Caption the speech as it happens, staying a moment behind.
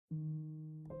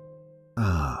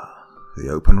Ah, the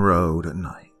open road at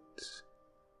night.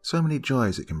 So many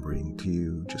joys it can bring to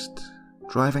you, just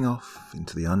driving off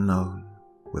into the unknown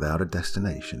without a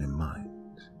destination in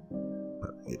mind.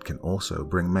 But it can also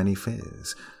bring many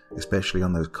fears, especially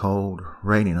on those cold,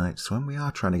 rainy nights when we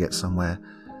are trying to get somewhere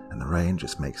and the rain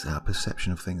just makes our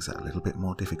perception of things that little bit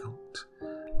more difficult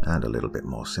and a little bit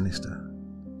more sinister,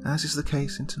 as is the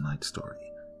case in tonight's story.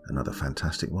 Another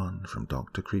fantastic one from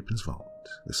Dr. Creepen's Vault,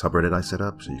 the subreddit I set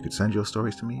up so you could send your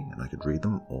stories to me and I could read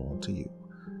them all to you.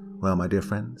 Well, my dear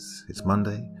friends, it's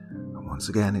Monday, and once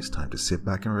again it's time to sit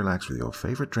back and relax with your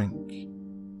favorite drink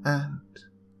and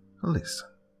listen.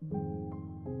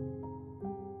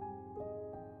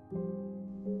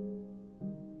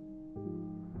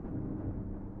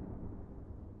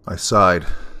 I sighed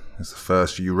as the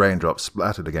first few raindrops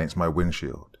splattered against my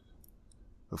windshield.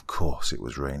 Of course it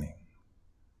was raining.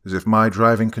 As if my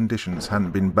driving conditions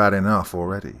hadn't been bad enough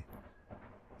already.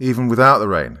 Even without the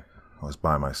rain, I was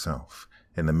by myself,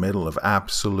 in the middle of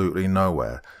absolutely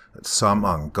nowhere, at some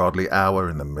ungodly hour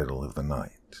in the middle of the night.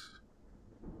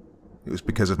 It was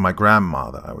because of my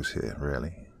grandma that I was here,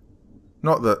 really.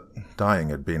 Not that dying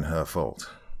had been her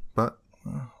fault, but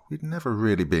we'd never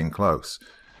really been close,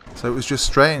 so it was just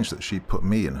strange that she'd put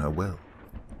me in her will.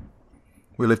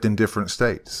 We lived in different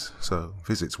states, so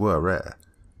visits were rare.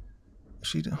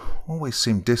 She'd always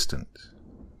seemed distant.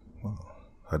 Well,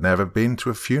 I'd never been to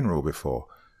a funeral before.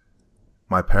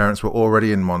 My parents were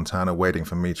already in Montana waiting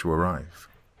for me to arrive.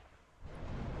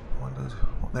 I wondered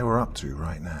what they were up to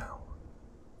right now.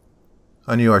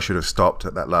 I knew I should have stopped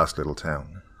at that last little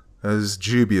town. As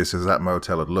dubious as that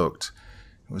motel had looked,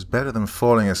 it was better than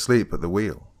falling asleep at the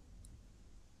wheel.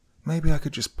 Maybe I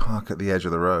could just park at the edge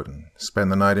of the road and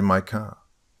spend the night in my car.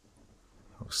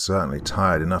 I was certainly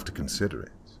tired enough to consider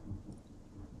it.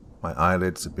 My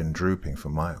eyelids had been drooping for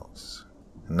miles,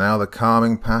 and now the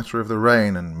calming patter of the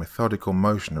rain and methodical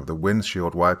motion of the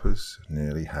windshield wipers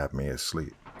nearly had me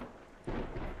asleep.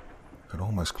 I'd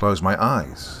almost closed my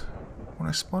eyes when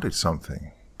I spotted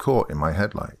something caught in my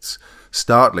headlights,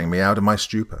 startling me out of my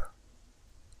stupor.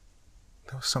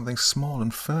 There was something small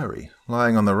and furry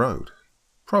lying on the road,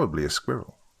 probably a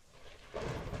squirrel.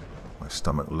 My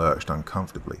stomach lurched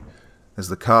uncomfortably as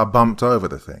the car bumped over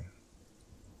the thing.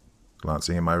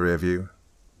 Glancing in my rear view,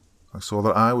 I saw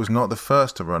that I was not the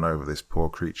first to run over this poor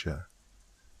creature.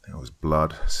 There was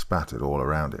blood spattered all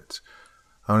around it,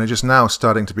 only just now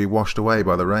starting to be washed away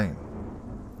by the rain.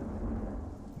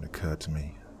 It occurred to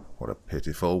me what a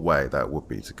pitiful way that would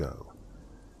be to go.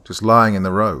 Just lying in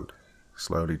the road,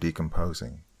 slowly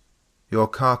decomposing, your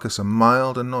carcass a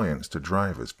mild annoyance to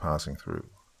drivers passing through.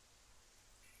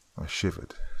 I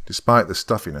shivered, despite the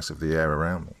stuffiness of the air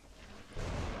around me.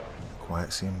 The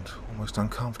quiet seemed almost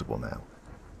uncomfortable now,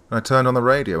 and I turned on the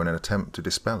radio in an attempt to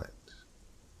dispel it.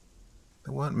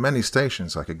 There weren't many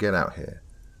stations I could get out here,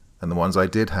 and the ones I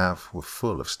did have were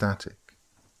full of static.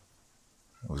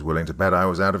 I was willing to bet I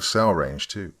was out of cell range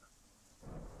too.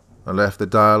 I left the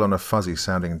dial on a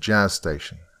fuzzy-sounding jazz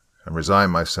station and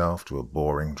resigned myself to a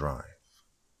boring drive.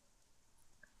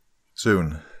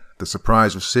 Soon, the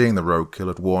surprise of seeing the roadkill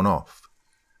had worn off,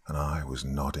 and I was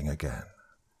nodding again.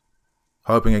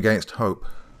 Hoping against hope,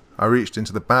 I reached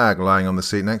into the bag lying on the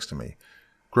seat next to me,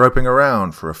 groping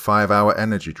around for a 5-hour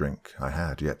energy drink I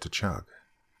had yet to chug.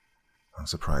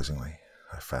 Unsurprisingly,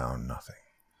 I found nothing.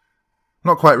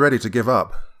 Not quite ready to give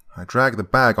up, I dragged the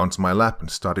bag onto my lap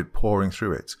and started pouring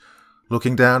through it,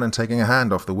 looking down and taking a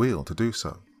hand off the wheel to do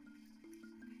so.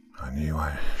 I knew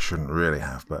I shouldn't really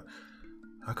have, but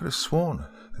I could have sworn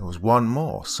there was one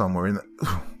more somewhere in the...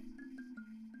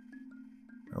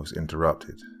 I was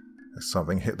interrupted as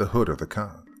something hit the hood of the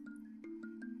car.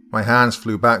 My hands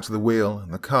flew back to the wheel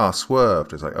and the car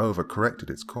swerved as I overcorrected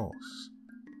its course.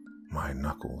 My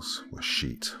knuckles were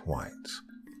sheet white.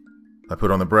 I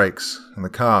put on the brakes and the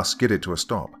car skidded to a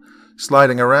stop,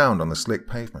 sliding around on the slick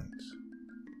pavement.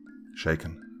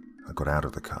 Shaken, I got out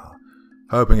of the car,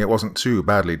 hoping it wasn't too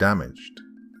badly damaged.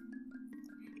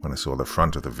 When I saw the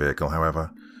front of the vehicle,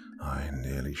 however, I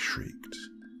nearly shrieked.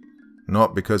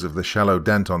 Not because of the shallow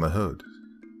dent on the hood,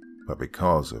 but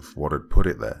because of what had put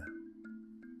it there.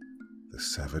 The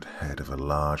severed head of a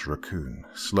large raccoon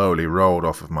slowly rolled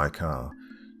off of my car,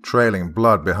 trailing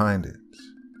blood behind it.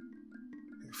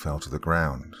 It fell to the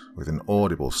ground with an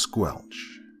audible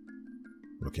squelch.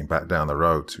 Looking back down the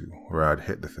road to where I'd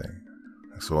hit the thing,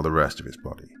 I saw the rest of its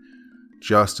body,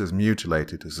 just as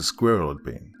mutilated as the squirrel had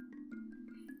been.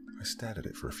 I stared at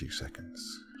it for a few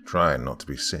seconds, trying not to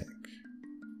be sick.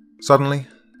 Suddenly,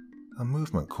 a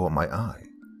movement caught my eye.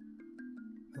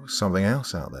 There was something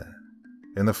else out there,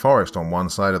 in the forest on one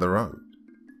side of the road.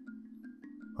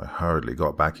 I hurriedly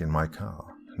got back in my car,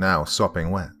 now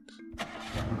sopping wet.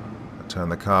 I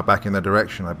turned the car back in the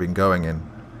direction I'd been going in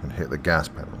and hit the gas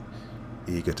pedal,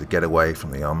 eager to get away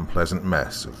from the unpleasant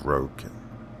mess of roadkill.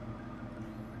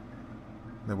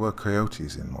 There were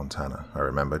coyotes in Montana, I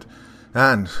remembered,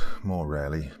 and, more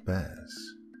rarely,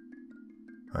 bears.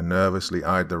 I nervously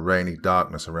eyed the rainy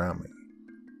darkness around me,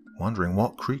 wondering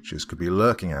what creatures could be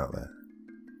lurking out there.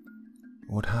 It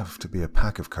would have to be a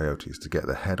pack of coyotes to get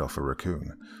the head off a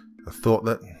raccoon, a thought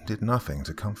that did nothing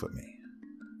to comfort me.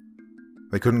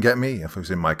 They couldn't get me if I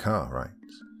was in my car, right?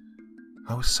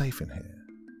 I was safe in here,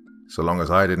 so long as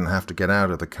I didn't have to get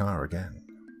out of the car again.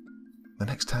 The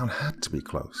next town had to be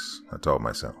close, I told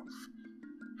myself.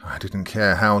 I didn't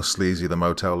care how sleazy the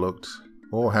motel looked,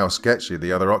 or how sketchy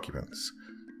the other occupants.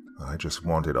 I just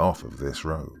wanted off of this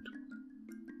road,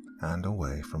 and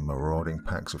away from marauding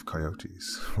packs of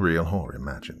coyotes, real or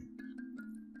imagined.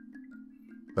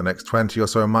 The next 20 or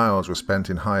so miles were spent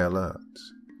in high alert,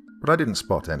 but I didn't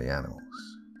spot any animals.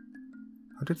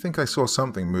 I did think I saw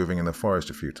something moving in the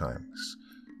forest a few times,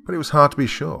 but it was hard to be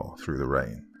sure through the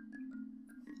rain.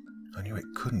 I knew it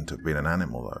couldn't have been an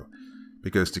animal, though,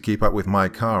 because to keep up with my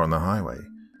car on the highway,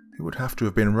 it would have to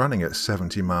have been running at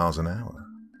 70 miles an hour.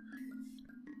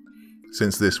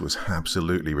 Since this was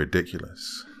absolutely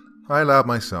ridiculous, I allowed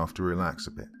myself to relax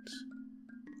a bit.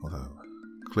 Although,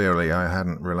 clearly I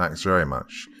hadn't relaxed very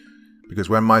much, because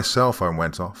when my cell phone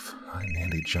went off, I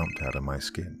nearly jumped out of my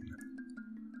skin.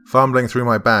 Fumbling through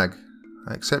my bag,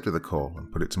 I accepted the call and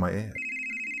put it to my ear.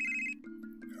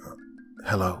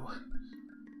 Hello?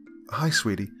 Hi,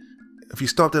 sweetie. Have you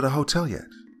stopped at a hotel yet?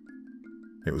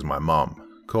 It was my mom,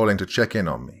 calling to check in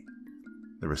on me.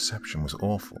 The reception was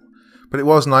awful, but it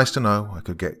was nice to know I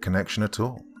could get connection at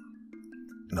all.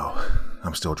 No,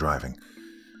 I'm still driving.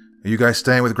 Are you guys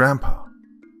staying with Grandpa?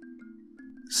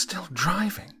 Still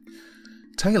driving?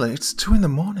 Taylor, it's 2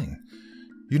 a.m.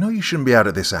 You know you shouldn't be out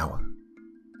at this hour.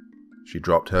 She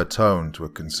dropped her tone to a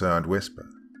concerned whisper,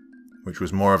 which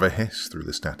was more of a hiss through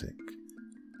the static.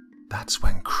 That's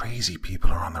when crazy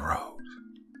people are on the road.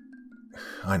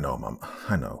 I know, Mum,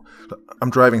 I know. Look, I'm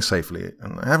driving safely,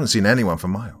 and I haven't seen anyone for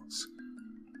miles.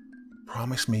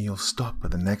 Promise me you'll stop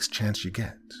at the next chance you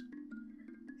get.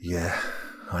 Yeah,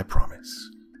 I promise.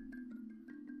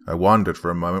 I wondered for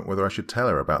a moment whether I should tell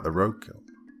her about the roadkill.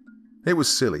 It was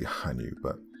silly, I knew,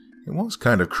 but it was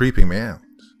kind of creeping me out.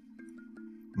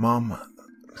 Mom,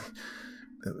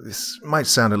 this might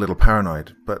sound a little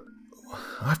paranoid, but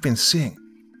I've been seeing...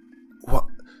 What?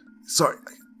 Sorry,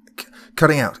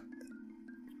 cutting out.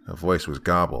 Her voice was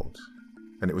garbled,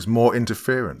 and it was more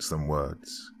interference than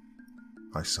words.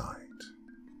 I sighed.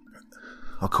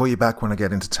 I'll call you back when I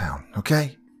get into town,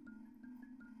 okay?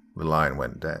 The line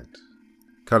went dead,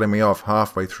 cutting me off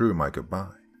halfway through my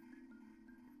goodbye.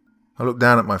 I looked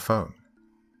down at my phone.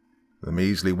 The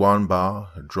measly 1 bar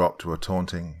had dropped to a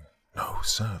taunting, "No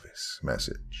service"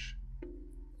 message.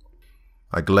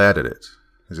 I glared at it,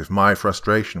 as if my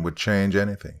frustration would change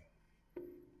anything.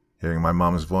 Hearing my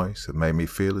mum's voice had made me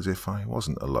feel as if I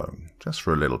wasn't alone, just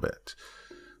for a little bit,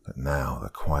 but now the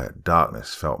quiet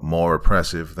darkness felt more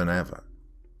oppressive than ever.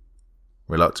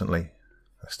 Reluctantly,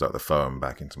 I stuck the phone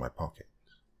back into my pocket.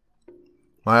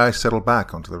 My eyes settled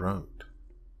back onto the road.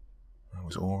 I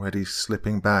was already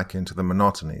slipping back into the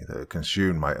monotony that had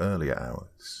consumed my earlier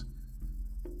hours.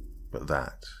 But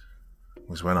that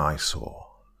was when I saw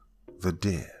the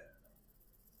deer.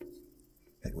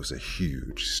 It was a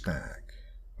huge stag,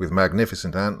 with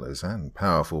magnificent antlers and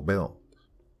powerful build.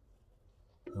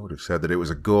 I would have said that it was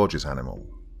a gorgeous animal,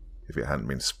 if it hadn't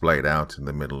been splayed out in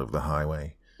the middle of the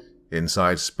highway,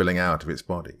 inside spilling out of its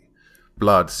body,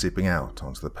 blood seeping out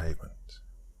onto the pavement.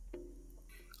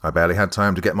 I barely had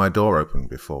time to get my door open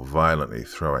before violently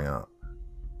throwing up.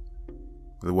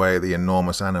 The way the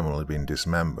enormous animal had been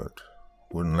dismembered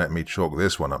wouldn't let me chalk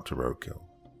this one up to roadkill.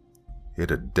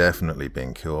 It had definitely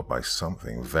been killed by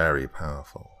something very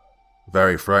powerful,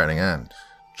 very frightening and,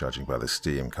 judging by the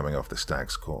steam coming off the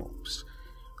stag's corpse,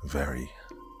 very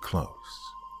close.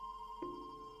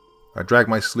 I dragged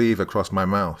my sleeve across my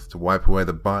mouth to wipe away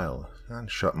the bile and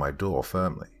shut my door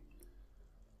firmly.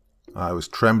 I was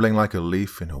trembling like a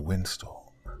leaf in a windstorm.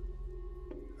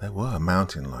 There were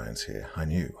mountain lions here, I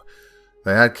knew.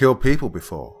 They had killed people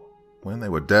before, when they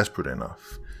were desperate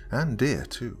enough, and deer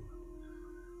too.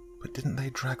 But didn't they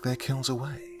drag their kills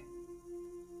away?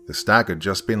 The stag had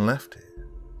just been left here,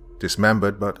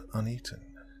 dismembered but uneaten,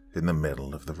 in the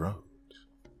middle of the road.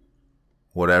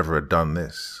 Whatever had done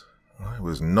this, I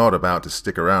was not about to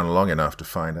stick around long enough to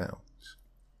find out.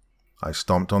 I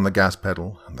stomped on the gas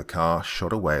pedal, and the car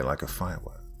shot away like a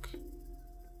firework.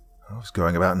 I was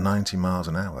going about 90 miles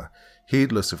an hour,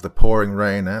 heedless of the pouring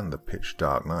rain and the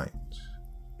pitch-dark night.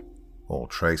 All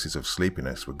traces of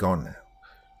sleepiness were gone now,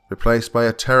 replaced by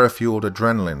a terror-fueled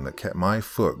adrenaline that kept my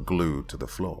foot glued to the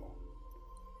floor.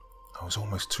 I was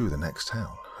almost to the next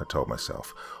town, I told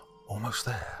myself. Almost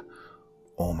there.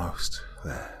 Almost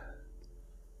there.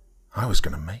 I was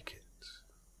going to make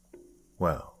it.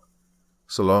 Well,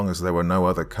 so long as there were no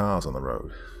other cars on the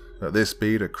road. At this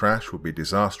speed, a crash would be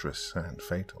disastrous and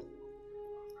fatal.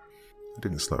 I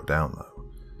didn't slow down, though.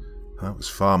 I was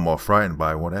far more frightened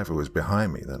by whatever was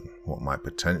behind me than what might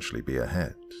potentially be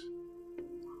ahead.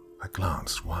 I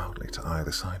glanced wildly to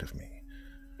either side of me.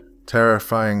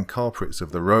 Terrifying culprits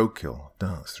of the roadkill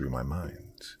danced through my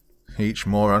mind, each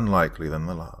more unlikely than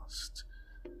the last.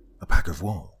 A pack of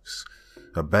wolves,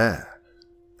 a bear,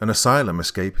 an asylum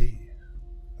escapee,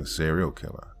 a serial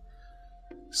killer.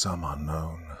 Some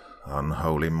unknown,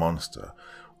 unholy monster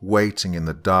waiting in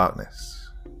the darkness,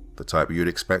 the type you'd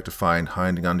expect to find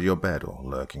hiding under your bed or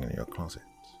lurking in your closet.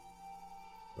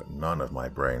 But none of my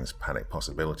brain's panic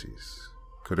possibilities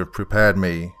could have prepared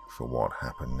me for what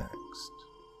happened next.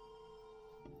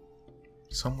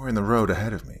 Somewhere in the road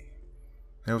ahead of me,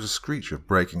 there was a screech of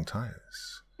breaking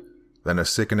tires, then a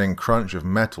sickening crunch of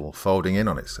metal folding in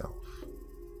on itself.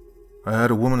 I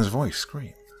heard a woman's voice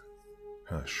scream.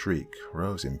 Her shriek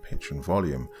rose in pitch and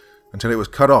volume until it was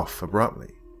cut off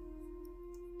abruptly.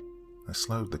 I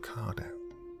slowed the car down.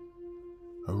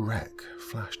 A wreck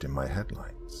flashed in my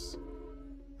headlights.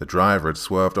 The driver had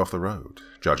swerved off the road,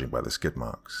 judging by the skid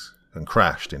marks, and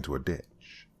crashed into a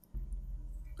ditch.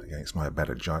 Against my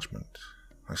better judgment,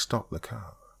 I stopped the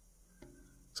car.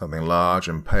 Something large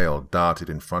and pale darted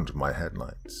in front of my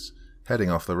headlights, heading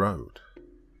off the road.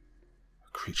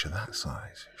 A creature that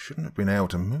size shouldn't have been able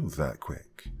to move that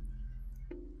quick.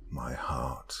 My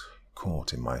heart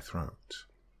caught in my throat.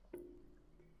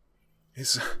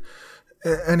 Is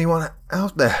anyone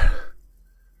out there?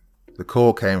 The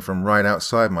call came from right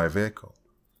outside my vehicle.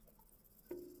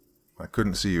 I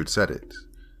couldn't see who'd said it,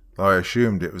 though I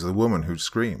assumed it was the woman who'd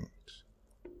screamed.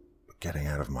 But getting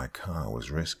out of my car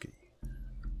was risky.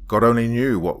 God only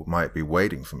knew what might be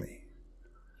waiting for me.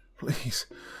 Please,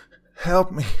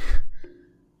 help me.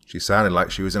 She sounded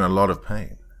like she was in a lot of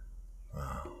pain.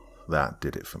 Well, that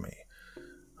did it for me.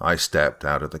 I stepped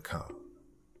out of the car.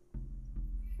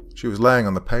 She was laying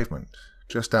on the pavement,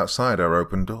 just outside our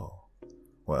open door.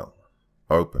 Well,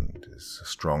 opened is a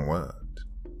strong word.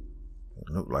 It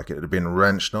looked like it had been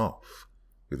wrenched off,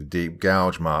 with deep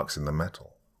gouge marks in the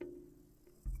metal.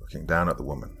 Looking down at the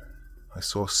woman, I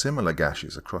saw similar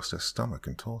gashes across her stomach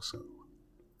and torso.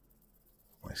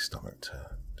 My stomach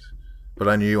turned, but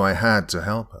I knew I had to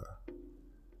help her.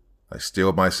 I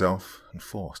steeled myself and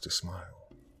forced a smile.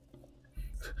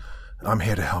 I'm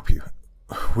here to help you.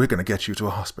 We're going to get you to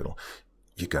a hospital.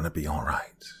 You're going to be all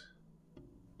right.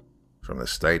 From the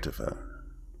state of her,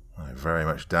 I very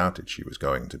much doubted she was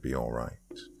going to be all right.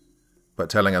 But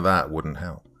telling her that wouldn't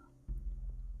help.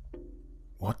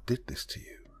 What did this to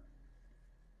you?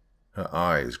 Her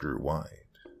eyes grew wide,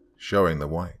 showing the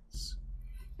whites.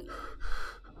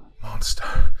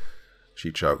 Monster,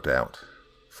 she choked out,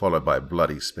 followed by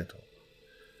bloody spittle.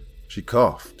 She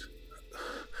coughed.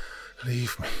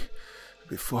 Leave me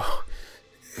before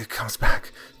it comes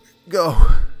back. Go.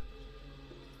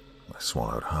 I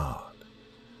swallowed hard.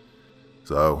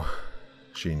 So,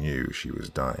 she knew she was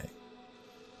dying.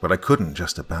 But I couldn't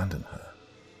just abandon her,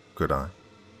 could I?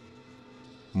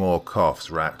 More coughs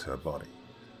racked her body,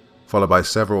 followed by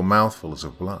several mouthfuls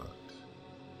of blood.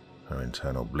 Her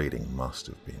internal bleeding must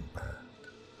have been bad.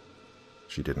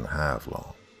 She didn't have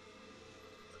long.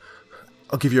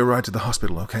 I'll give you a ride to the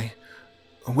hospital, okay?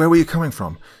 Where were you coming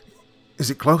from? Is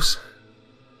it close?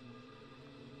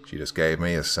 She just gave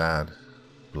me a sad,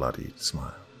 bloodied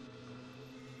smile.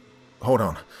 Hold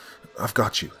on, I've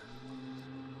got you.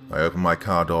 I opened my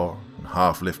car door and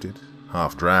half lifted,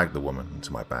 half dragged the woman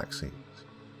into my back seat.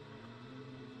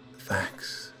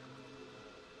 Thanks.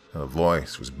 Her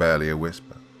voice was barely a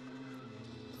whisper.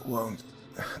 Won't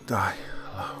die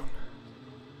alone.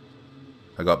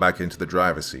 I got back into the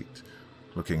driver's seat,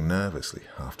 looking nervously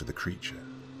after the creature.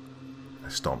 I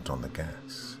stomped on the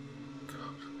gas.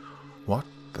 God, what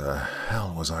the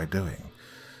hell was I doing?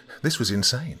 This was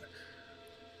insane.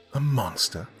 A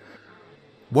monster?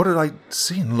 What had I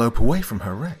seen lope away from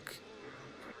her wreck?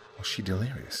 Was she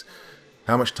delirious?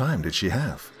 How much time did she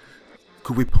have?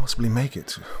 Could we possibly make it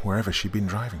to wherever she'd been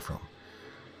driving from?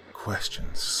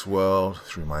 Questions swirled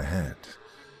through my head.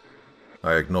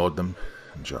 I ignored them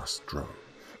and just drove.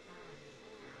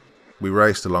 We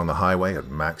raced along the highway at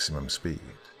maximum speed.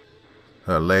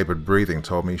 Her labored breathing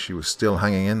told me she was still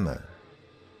hanging in there.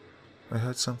 I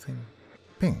heard something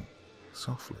ping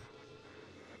softly.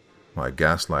 My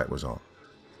gaslight was on.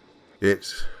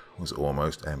 It was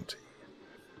almost empty.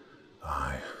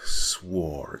 I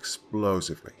swore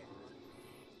explosively.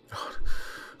 God.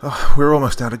 Oh, we're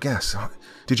almost out of gas.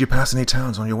 Did you pass any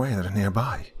towns on your way that are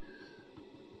nearby?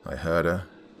 I heard her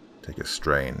take a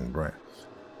strained breath.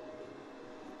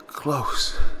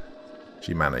 Close,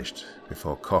 she managed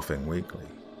before coughing weakly.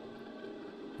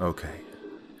 Okay,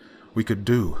 we could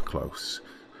do close.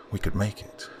 We could make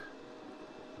it.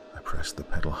 I pressed the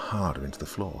pedal harder into the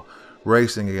floor,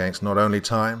 racing against not only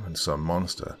time and some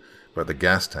monster, but the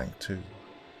gas tank too.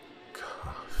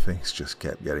 God, things just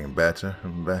kept getting better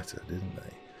and better, didn't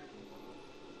they?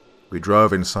 We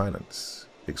drove in silence,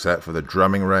 except for the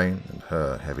drumming rain and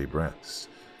her heavy breaths,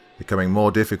 becoming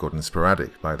more difficult and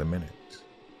sporadic by the minute.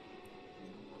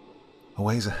 A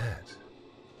ways ahead,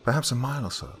 perhaps a mile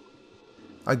or so,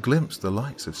 I glimpsed the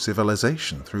lights of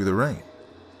civilization through the rain.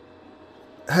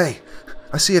 Hey,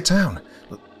 I see a town.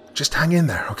 Look, just hang in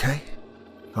there, okay?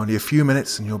 Only a few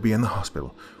minutes and you'll be in the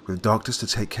hospital, with doctors to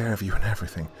take care of you and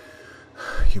everything.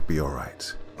 You'll be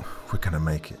alright. We're gonna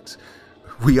make it.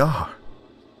 We are.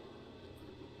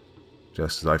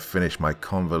 Just as I finished my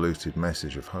convoluted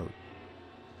message of hope,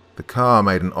 the car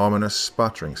made an ominous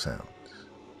sputtering sound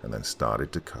and then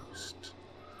started to coast.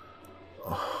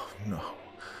 Oh, no.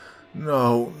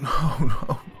 No, no,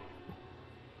 no.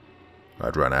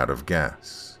 I'd run out of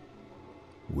gas.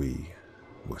 We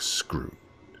were screwed.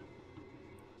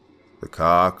 The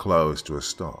car closed to a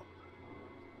stop.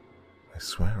 I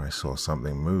swear I saw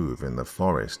something move in the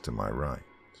forest to my right.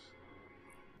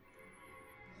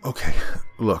 Okay,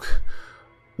 look.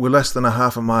 We're less than a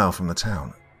half a mile from the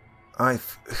town. I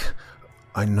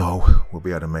know we'll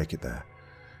be able to make it there.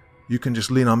 You can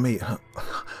just lean on me.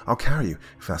 I'll carry you,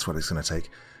 if that's what it's going to take.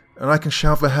 And I can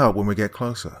shout for help when we get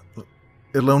closer.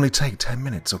 It'll only take 10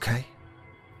 minutes, okay?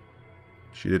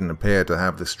 She didn't appear to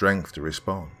have the strength to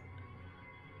respond.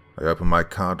 I opened my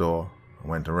car door and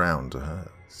went around to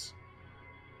hers.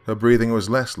 Her breathing was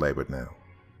less labored now,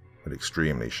 but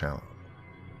extremely shallow.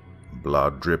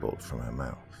 Blood dribbled from her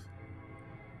mouth.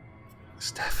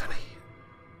 Stephanie,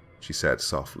 she said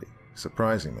softly,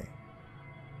 surprising me.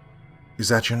 Is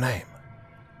that your name?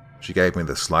 She gave me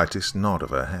the slightest nod of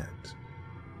her head.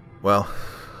 Well,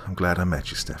 I'm glad I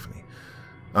met you, Stephanie.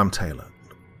 I'm Taylor.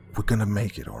 We're gonna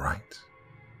make it, all right?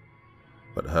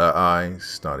 But her eyes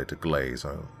started to glaze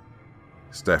over.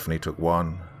 Stephanie took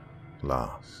one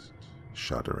last,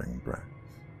 shuddering breath.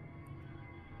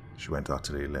 She went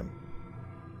utterly limp,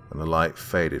 and the light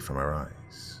faded from her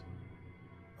eyes.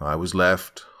 I was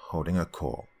left holding a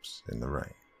corpse in the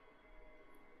rain.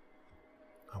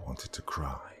 I wanted to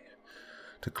cry,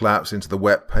 to collapse into the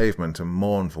wet pavement and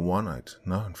mourn for one I'd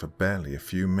known for barely a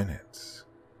few minutes,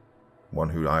 one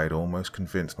who I'd almost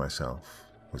convinced myself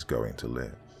was going to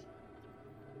live.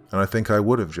 And I think I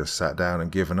would have just sat down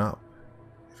and given up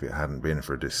if it hadn't been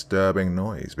for a disturbing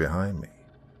noise behind me.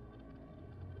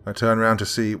 I turned round to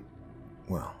see,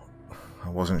 well, I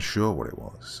wasn't sure what it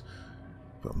was,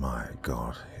 but my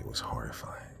God, it was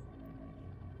horrifying.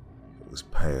 It was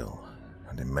pale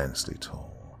and immensely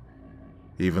tall,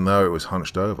 even though it was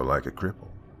hunched over like a cripple.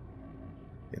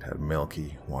 It had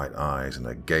milky white eyes and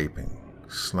a gaping,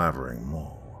 slavering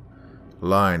maw,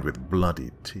 lined with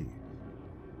bloodied teeth.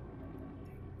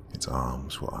 Its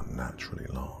arms were unnaturally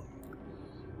long.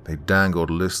 They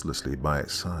dangled listlessly by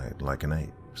its side like an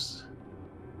ape's.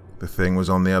 The thing was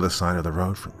on the other side of the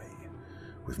road from me,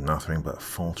 with nothing but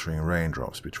faltering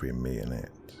raindrops between me and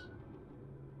it.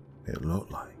 It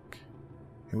looked like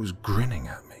it was grinning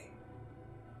at me.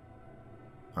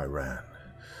 I ran.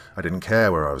 I didn't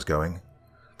care where I was going.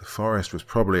 The forest was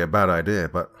probably a bad idea,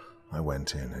 but I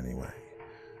went in anyway.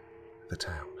 The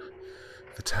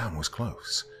town was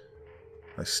close.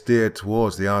 I steered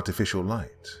towards the artificial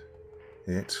light.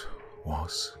 It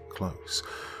was close.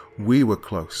 We were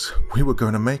close. We were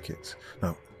going to make it.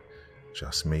 No,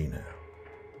 just me now.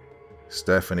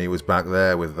 Stephanie was back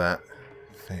there with that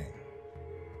thing.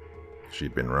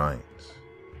 She'd been right.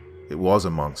 It was a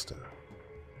monster.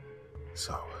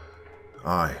 So,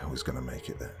 I was going to make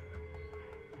it then.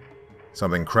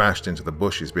 Something crashed into the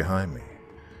bushes behind me.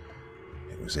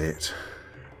 It was it.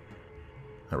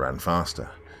 I ran faster.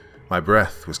 My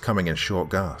breath was coming in short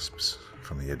gasps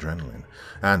from the adrenaline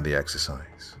and the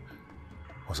exercise.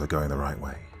 Was I going the right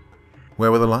way? Where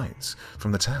were the lights?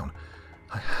 From the town.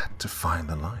 I had to find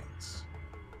the lights.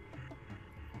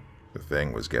 The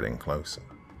thing was getting closer.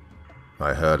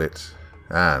 I heard it,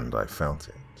 and I felt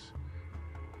it.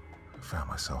 I found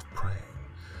myself praying,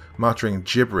 muttering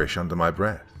gibberish under my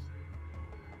breath.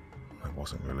 I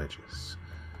wasn't religious.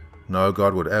 No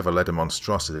god would ever let a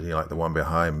monstrosity like the one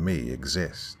behind me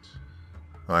exist.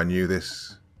 I knew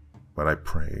this, but I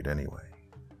prayed anyway.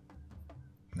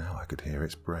 Now I could hear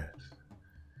its breath.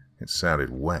 It sounded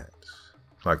wet,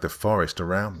 like the forest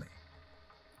around me.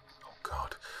 Oh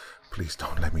God, please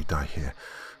don't let me die here.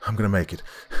 I'm gonna make it.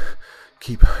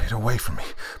 Keep it away from me,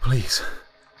 please.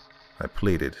 I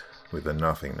pleaded with the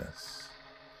nothingness.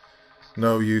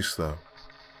 No use, though.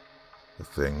 The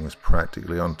thing was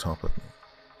practically on top of me.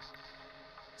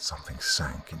 Something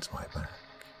sank into my back.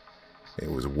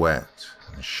 It was wet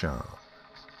and sharp.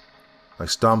 I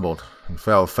stumbled and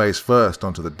fell face first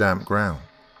onto the damp ground.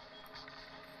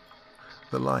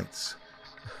 The lights.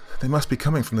 They must be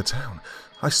coming from the town.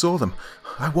 I saw them.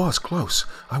 I was close.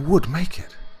 I would make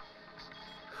it.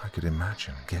 I could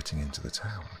imagine getting into the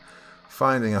town,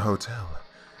 finding a hotel,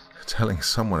 telling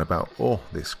someone about all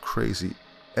this crazy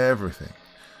everything.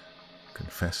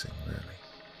 Confessing, really.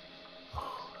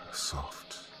 Oh, a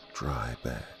soft, dry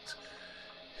bed.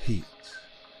 Heat.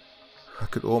 I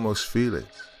could almost feel it.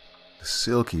 The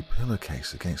silky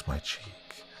pillowcase against my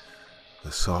cheek.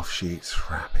 The soft sheets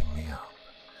wrapping me up,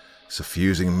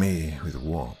 suffusing me with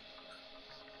warmth.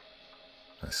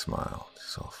 I smiled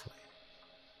softly.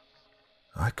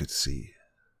 I could see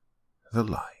the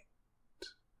light.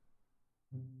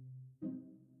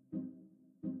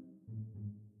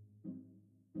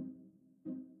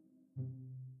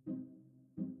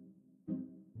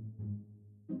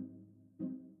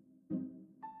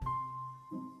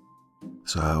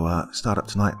 So I'll start up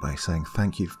tonight by saying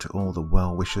thank you to all the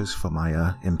well-wishers for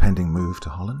my impending move to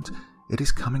Holland. It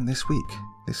is coming this week.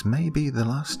 This may be the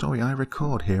last story I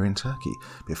record here in Turkey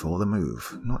before the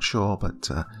move. Not sure, but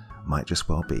might just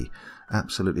well be.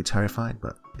 Absolutely terrified,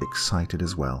 but excited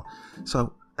as well.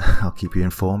 So I'll keep you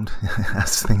informed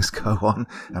as things go on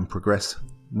and progress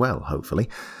well, hopefully.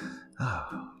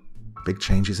 Big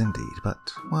changes indeed,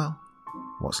 but, well,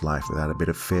 what's life without a bit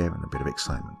of fear and a bit of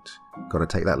excitement? Gotta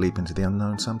take that leap into the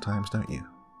unknown sometimes, don't you?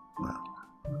 Well,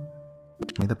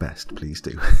 wish me the best, please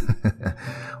do.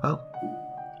 Well,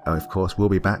 of course, we'll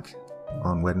be back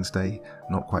on Wednesday.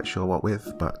 Not quite sure what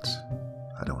with, but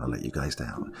I don't want to let you guys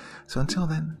down. So until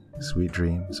then, sweet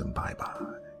dreams and bye-bye.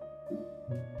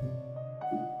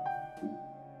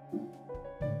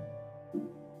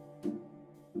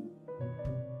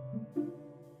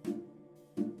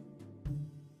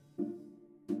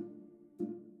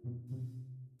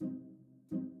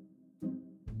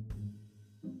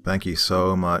 Thank you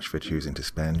so much for choosing to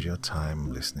spend your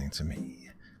time listening to me.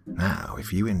 Now,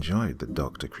 if you enjoyed the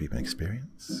Dr. Creepen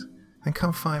experience, then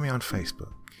come find me on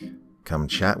Facebook. Come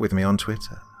chat with me on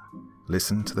Twitter.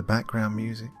 Listen to the background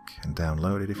music and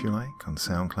download it if you like on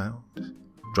SoundCloud.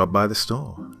 Drop by the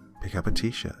store, pick up a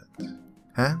t-shirt.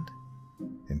 And,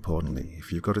 importantly,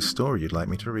 if you've got a story you'd like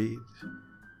me to read,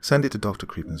 send it to Dr.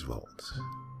 Creepen's Vault,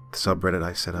 the subreddit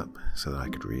I set up so that I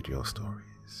could read your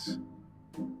stories.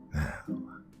 Now,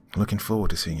 looking forward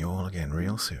to seeing you all again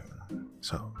real soon.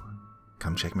 So,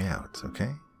 come check me out,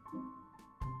 okay?